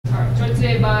joined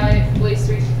today by Blaise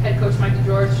head coach Mike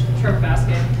DeGeorge, Trevor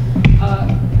Baskin.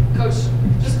 Coach,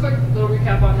 just a quick little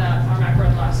recap on that RMAC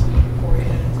run last week before we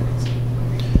head into next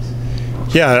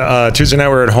week. Yeah, Tuesday night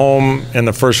we were at home in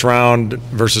the first round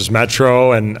versus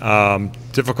Metro, and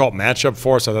difficult matchup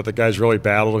for us. I thought the guys really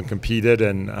battled and competed,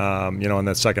 and in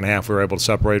that second half we were able to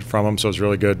separate from them, so it was a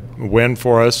really good win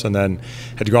for us. And then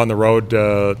had to go on the road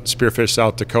to Spearfish,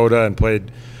 South Dakota, and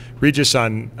played Regis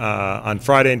on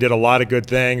Friday and did a lot of good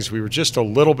things. We were just a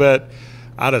little bit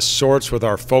out of sorts with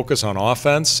our focus on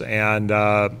offense, and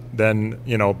then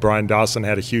Brian Dawson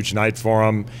had a huge night for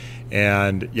him,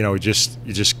 and you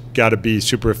just got to be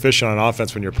super efficient on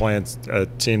offense when you're playing a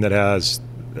team that has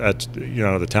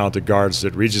the talented guards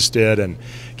that Regis did, and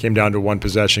came down to a one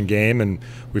possession game, and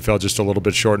we fell just a little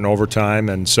bit short in overtime.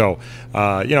 And so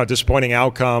disappointing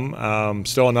outcome,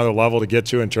 still another level to get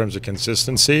to in terms of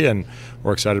consistency, and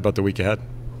we're excited about the week ahead.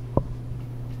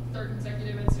 Third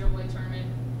consecutive NCAA tournament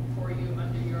for you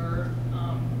under your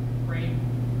reign.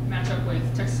 Matchup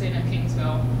with Texas A&M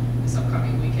Kingsville this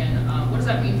upcoming weekend. What does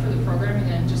that mean for the program, and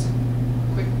then just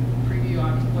a quick preview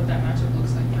on what that matchup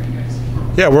looks like for you guys?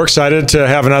 Yeah, we're excited to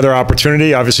have another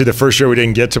opportunity. Obviously, the first year we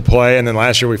didn't get to play, and then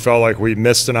last year we felt like we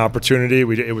missed an opportunity.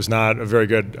 It was not a very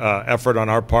good effort on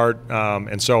our part,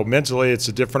 and so mentally it's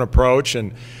a different approach.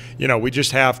 And we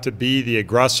just have to be the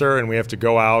aggressor, and we have to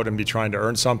go out and be trying to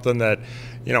earn something that,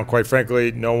 quite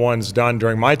frankly, no one's done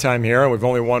during my time here. And we've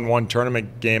only won one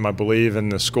tournament game, I believe, in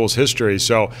the school's history.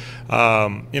 So,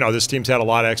 this team's had a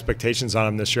lot of expectations on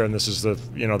them this year, and this is the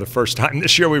first time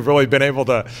this year we've really been able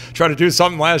to try to do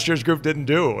something last year's group didn't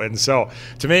do. And so,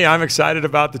 to me, I'm excited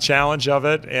about the challenge of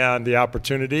it and the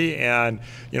opportunity, and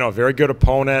a very good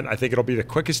opponent. I think it'll be the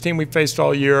quickest team we've faced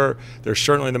all year. They're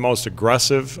certainly the most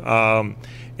aggressive.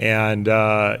 And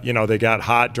they got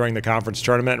hot during the conference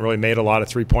tournament and really made a lot of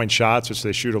three-point shots, which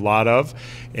they shoot a lot of.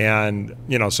 And,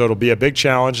 so it'll be a big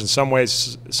challenge. In some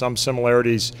ways, some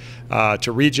similarities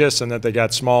to Regis, in that they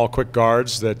got small, quick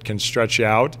guards that can stretch you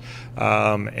out.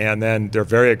 And then they're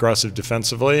very aggressive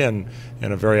defensively and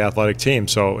a very athletic team.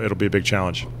 So it'll be a big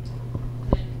challenge.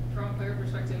 And from a player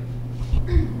perspective,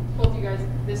 both you guys,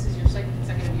 this is your second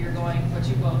consecutive year going, but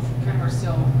you both kind of are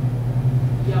still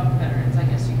young veterans, I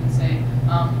guess you could say.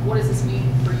 What does this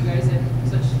mean for you guys in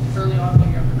such early on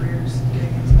in your careers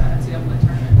getting into that NCAA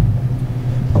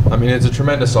tournament? I mean, it's a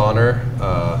tremendous honor.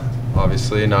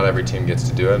 Obviously, not every team gets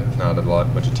to do it. Not a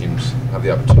bunch of teams have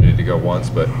the opportunity to go once,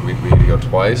 but we get to go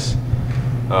twice.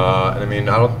 And I mean,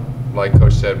 like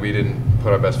Coach said, we didn't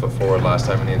put our best foot forward last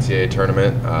time in the NCAA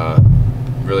tournament.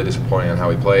 Really disappointing on how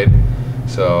we played.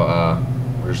 So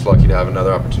we're just lucky to have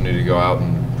another opportunity to go out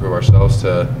and prove ourselves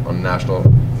on a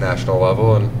national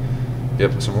level and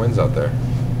get some wins out there.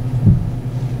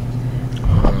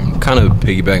 Kind of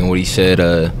piggybacking what he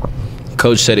said.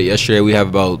 Coach said it yesterday. We have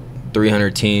about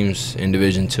 300 teams in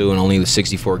Division II, and only the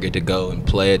 64 get to go and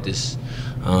play at this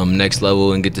next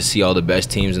level and get to see all the best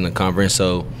teams in the conference.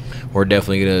 So we're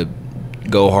definitely going to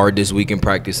go hard this week in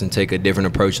practice and take a different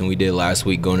approach than we did last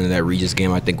week going into that Regis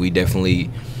game. I think we definitely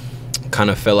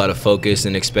kind of fell out of focus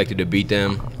and expected to beat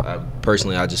them.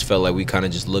 Personally, I just felt like we kind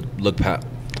of just looked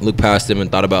past them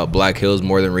and thought about Black Hills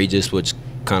more than Regis, which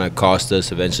kind of cost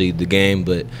us eventually the game.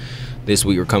 But this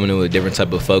week we're coming in with a different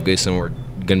type of focus, and we're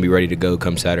going to be ready to go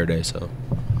come Saturday. So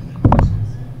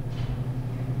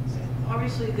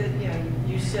obviously,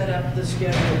 you set up the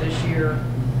schedule this year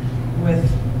with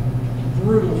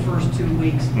brutal first 2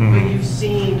 weeks, but you've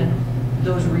seen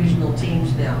those regional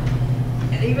teams now,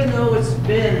 and even though it's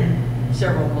been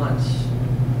several months,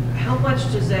 how much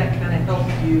does that kind of help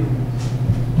you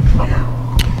now?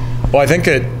 Well, I think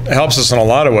it helps us in a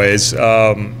lot of ways.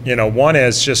 One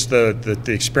is just the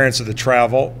experience of the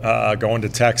travel, going to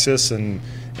Texas, and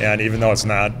even though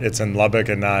it's in Lubbock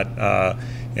and not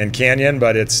in Canyon,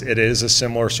 but it is a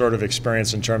similar sort of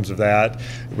experience in terms of that.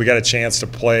 We got a chance to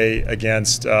play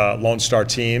against Lone Star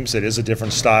teams. It is a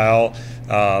different style,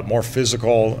 more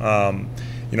physical.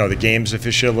 The games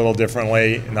officiate a little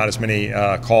differently. Not as many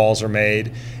calls are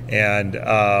made, and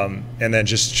then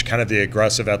just kind of the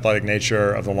aggressive athletic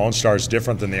nature of the Lone Star is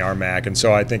different than the RMAC. And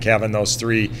so I think having those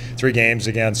three games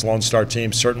against Lone Star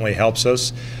teams certainly helps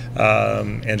us.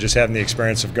 And just having the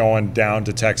experience of going down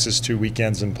to Texas 2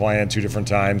 weekends and playing 2 different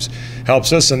times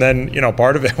helps us. And then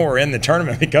part of it, we're in the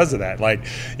tournament because of that.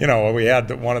 We had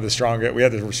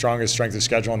the strongest strength of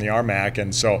schedule in the RMAC,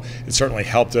 and so it certainly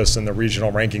helped us in the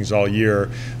regional rankings all year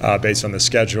based on the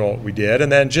schedule we did.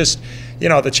 And then just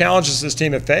the challenges this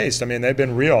team have faced, I mean, they've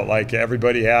been real. Like,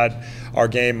 everybody had our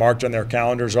game marked on their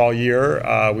calendars all year.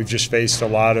 We've just faced a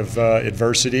lot of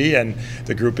adversity, and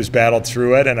the group has battled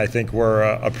through it, and I think we're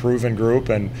a proven group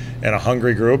and a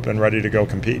hungry group and ready to go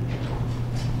compete.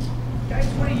 Guys,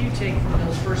 what do you take from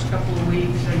those first couple of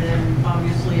weeks, and then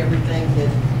obviously everything that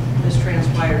has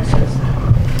transpired since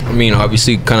then? I mean,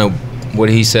 obviously, kind of what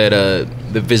he said,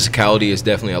 the physicality is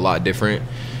definitely a lot different.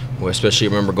 Well, especially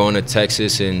remember going to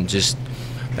Texas and just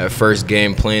that first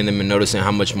game playing them and noticing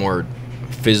how much more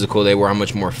physical they were, how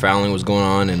much more fouling was going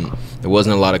on, and there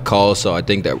wasn't a lot of calls. So I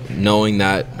think that knowing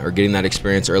that or getting that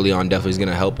experience early on definitely is going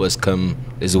to help us come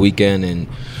this weekend, and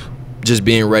just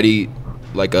being ready.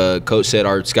 Like Coach said,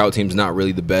 our scout team's not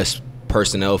really the best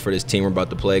personnel for this team we're about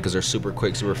to play because they're super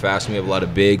quick, super fast, and we have a lot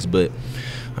of bigs. But,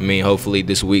 I mean, hopefully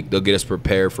this week they'll get us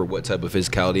prepared for what type of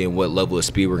physicality and what level of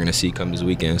speed we're going to see come this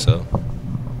weekend. So,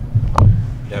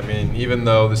 yeah, I mean, even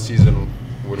though the season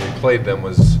when we played them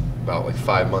was about like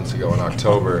 5 months ago in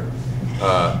October,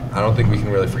 I don't think we can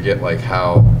really forget like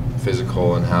how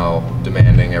physical and how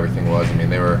demanding everything was. I mean,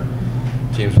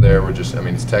 teams there were just, I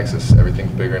mean, it's Texas.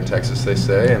 Everything's bigger in Texas, they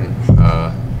say, and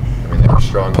I mean, they were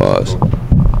strong. Pause.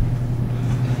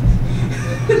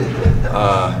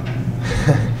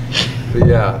 But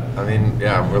yeah, I mean,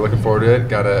 yeah, we're looking forward to it.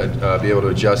 Got to be able to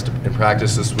adjust in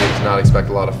practice this week, not expect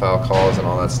a lot of foul calls and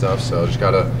all that stuff. So just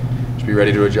got to be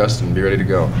ready to adjust and be ready to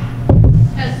go.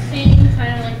 Has seeing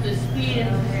kind of like the speed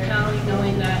and physicality,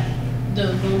 knowing that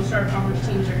the Lone Star Conference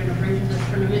teams are going to bring to this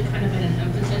tournament, kind of been an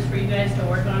emphasis for you guys to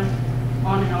work on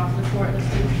and off the court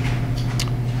this week?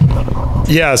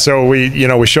 Yeah, so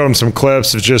we showed them some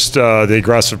clips of just the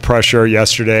aggressive pressure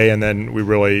yesterday, and then we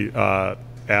really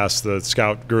asked the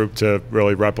scout group to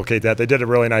really replicate that. They did a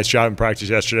really nice job in practice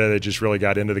yesterday. They just really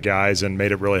got into the guys and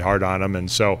made it really hard on them.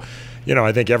 And so,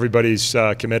 I think everybody's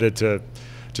committed to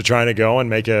trying to go and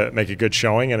make a good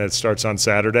showing, and it starts on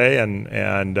Saturday, and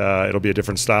it'll be a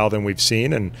different style than we've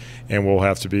seen, and we'll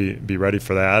have to be ready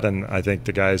for that. And I think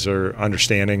the guys are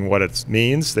understanding what it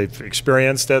means. They've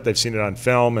experienced it. They've seen it on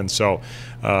film, and so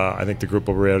I think the group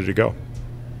will be ready to go.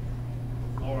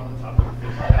 More on the topic of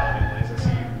physicality, Blaise, I see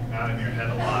you nodding your head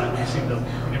a lot. You seem to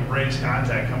embrace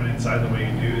contact coming inside the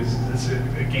way you do. Is this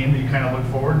a game that you kind of look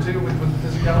forward to with the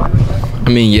physicality like that?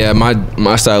 I mean, yeah,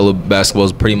 my style of basketball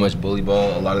is pretty much bully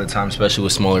ball a lot of the time, especially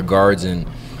with smaller guards, and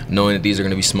knowing that these are going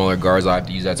to be smaller guards, I have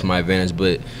to use that to my advantage.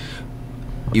 But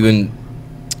even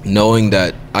knowing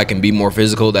that I can be more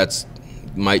physical, that's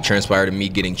might transpire to me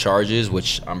getting charges,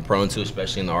 which I'm prone to,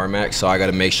 especially in the RMAC. So I got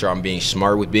to make sure I'm being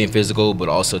smart with being physical, but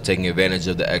also taking advantage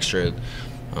of the extra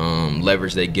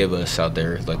leverage they give us out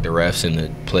there, like the refs and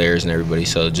the players and everybody.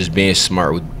 So just being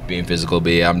smart with being physical.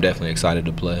 But yeah, I'm definitely excited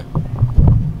to play.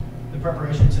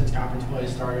 Preparation since conference play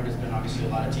started has been obviously a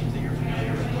lot of teams that you're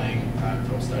familiar with playing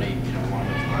film study, along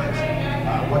those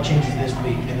lines. What changes this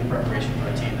week in the preparation for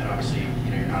a team that obviously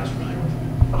you're not as familiar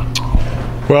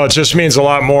with? Well, it just means a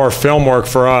lot more film work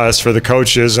for us, for the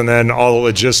coaches, and then all the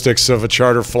logistics of a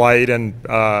charter flight and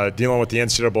dealing with the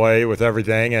NCAA with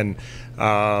everything, and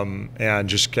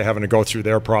just having to go through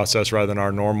their process rather than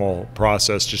our normal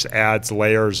process just adds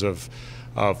layers of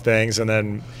things. And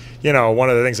then, one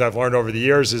of the things I've learned over the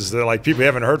years is that, like, people you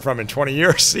haven't heard from in 20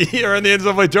 years are in the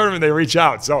NCAA tournament, they reach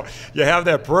out. So you have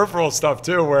that peripheral stuff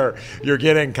too, where you're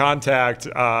getting contact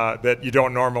that you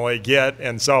don't normally get,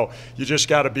 and so you just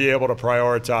got to be able to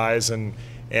prioritize and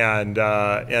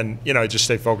just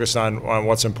stay focused on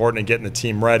what's important and getting the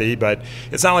team ready. But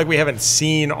it's not like we haven't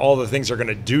seen all the things they're going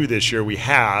to do this year. We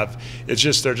have. It's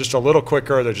just they're just a little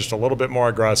quicker. They're just a little bit more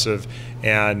aggressive,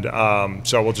 and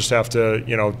so we'll just have to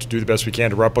do the best we can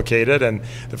to replicate it. And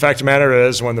the fact of the matter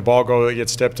is, when the ball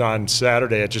gets tipped on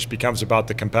Saturday, it just becomes about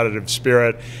the competitive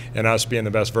spirit and us being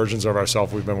the best versions of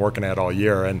ourselves we've been working at all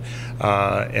year. And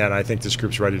I think this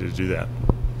group's ready to do that.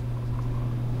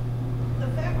 The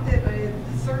fact that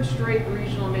third straight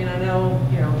regional, I mean, I know,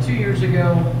 2 years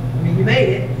ago, I mean, you made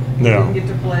it. You didn't get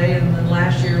to play, and then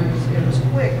last year it was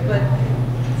quick. But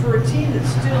for a team that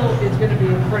still is going to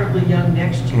be incredibly young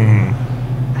next year,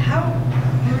 how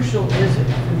crucial is it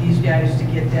for these guys to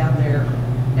get down there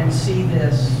and see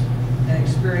this and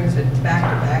experience it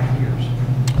back-to-back years?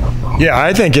 Yeah,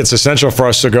 I think it's essential for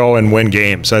us to go and win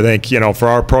games. I think, for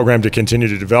our program to continue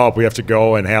to develop, we have to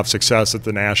go and have success at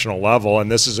the national level,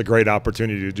 and this is a great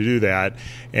opportunity to do that.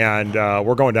 And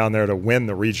we're going down there to win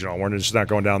the regional. We're just not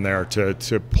going down there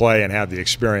to play and have the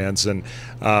experience. And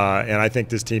I think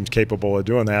this team's capable of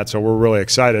doing that, so we're really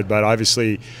excited. But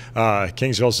obviously,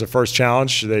 Kingsville's the first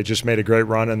challenge. They just made a great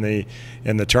run in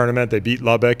the tournament. They beat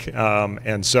Lubbock,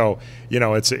 and so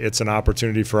it's an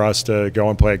opportunity for us to go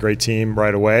and play a great team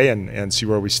right away and and see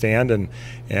where we stand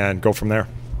and go from there.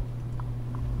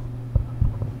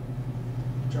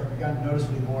 Trevor, you got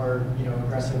noticeably more,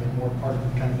 aggressive and more part of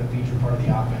kind of the feature part of the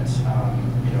offense,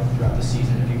 throughout the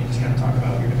season. If you can just kind of talk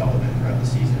about your development throughout the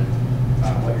season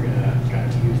and what you're going to kind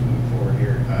of use moving forward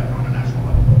here on a national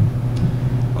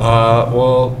level.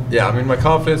 Well, yeah, I mean, my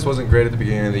confidence wasn't great at the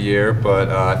beginning of the year, but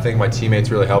I think my teammates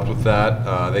really helped with that.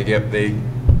 The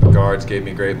guards gave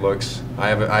me great looks. I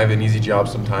have an easy job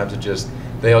sometimes.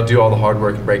 They'll do all the hard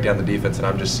work and break down the defense, and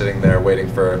I'm just sitting there waiting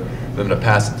for them to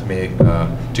pass it to me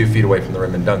 2 feet away from the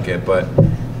rim and dunk it. But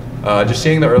just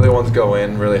seeing the early ones go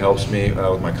in really helps me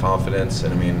with my confidence.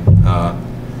 And I mean,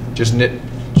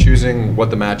 choosing what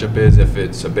the matchup is, if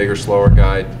it's a bigger, slower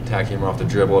guy attacking him off the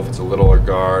dribble, if it's a littler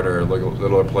guard or a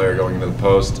littler player going into the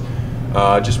post.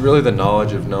 Just really the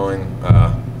knowledge of knowing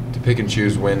to pick and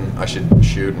choose when I should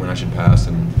shoot and when I should pass,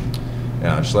 and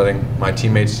yeah, just letting my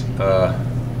teammates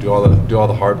do all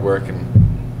the hard work, and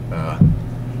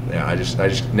yeah, I just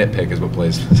nitpick is what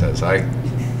Blaise says.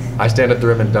 I stand at the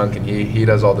rim and dunk, and he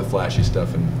does all the flashy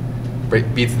stuff and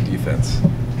beats the defense.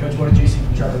 Coach, what did you see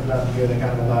from Trevor throughout the year that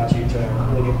kind of allowed you to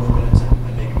really get more minutes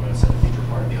and make him a feature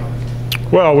part of the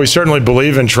offense? Well, we certainly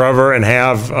believe in Trevor and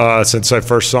have since I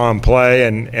first saw him play,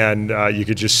 and you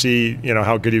could just see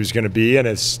how good he was going to be. And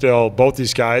it's still both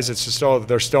these guys.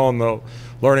 They're still in the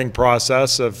learning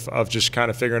process of just kind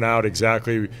of figuring out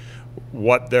exactly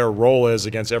what their role is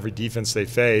against every defense they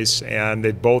face. And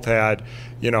they both had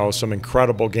some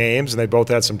incredible games, and they both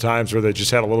had some times where they just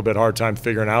had a little bit hard time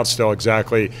figuring out still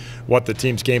exactly what the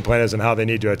team's game plan is and how they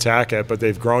need to attack it. But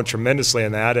they've grown tremendously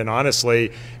in that, and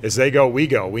honestly, as they go, we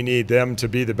go. We need them to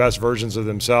be the best versions of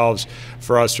themselves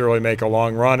for us to really make a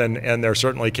long run, and they're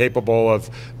certainly capable of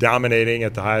dominating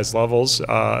at the highest levels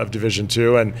of Division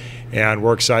II, and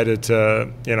we're excited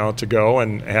to to go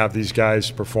and have these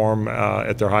guys perform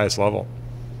at their highest level.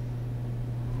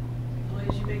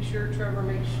 Blaise, you make sure Trevor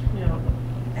makes,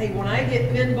 hey, when I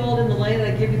get pinballed in the lane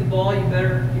and I give you the ball, you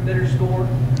better score.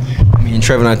 Me and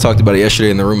Trevor and I talked about it yesterday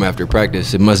in the room after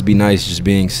practice. It must be nice just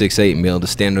being 6'8" and be able to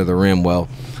stand under the rim while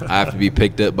I have to be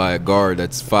picked up by a guard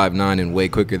that's 5'9" and way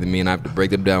quicker than me, and I have to break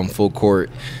them down full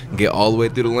court, get all the way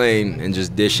through the lane, and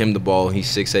just dish him the ball. He's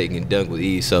 6'8" and can dunk with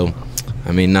ease. So,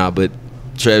 I mean, but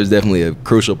Trev's definitely a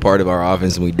crucial part of our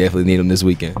offense, and we definitely need him this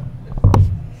weekend.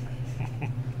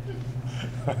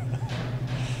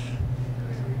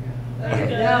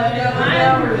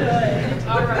 Now we're good.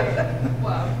 All right.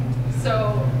 Wow.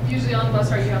 So usually on the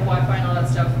bus ride you have Wi-Fi and all that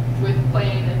stuff. With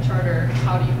plane and charter,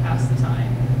 how do you pass the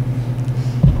time?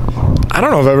 I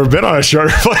don't know if I've ever been on a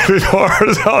charter flight before,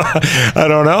 so I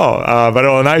don't know. But it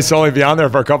was nice to only be on there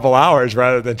for a couple hours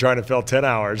rather than trying to fill 10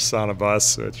 hours on a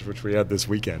bus, which we had this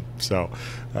weekend. So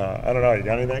I don't know. You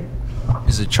got anything?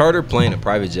 Is a charter plane a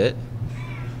private jet?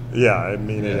 Yeah, I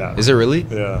mean, yeah. Is it really?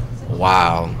 Yeah.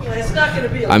 Wow. Yeah, it's not going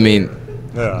to be.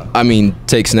 Yeah. I mean,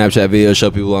 take Snapchat videos,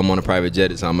 show people I'm on a private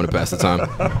jet. It's how I'm going to pass the time.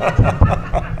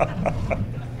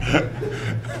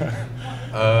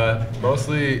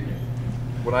 Mostly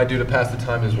what I do to pass the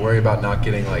time is worry about not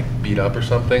getting beat up or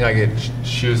something. I get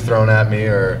shoes thrown at me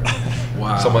or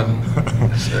someone.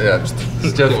 Yeah,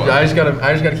 I just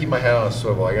gotta keep my head on a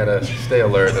swivel. I gotta stay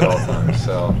alert at all times.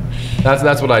 So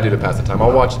that's what I do to pass the time.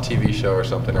 I'll watch a TV show or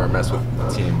something or mess with the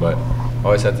team, but I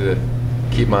always have to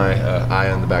keep my eye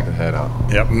on the back of the head out.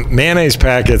 Yeah, mayonnaise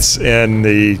packets in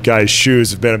the guys'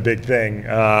 shoes have been a big thing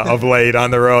of late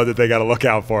on the road that they got to look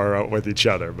out for with each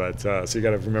other. But so you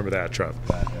got to remember that, Trev.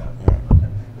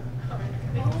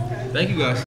 Thank you, guys.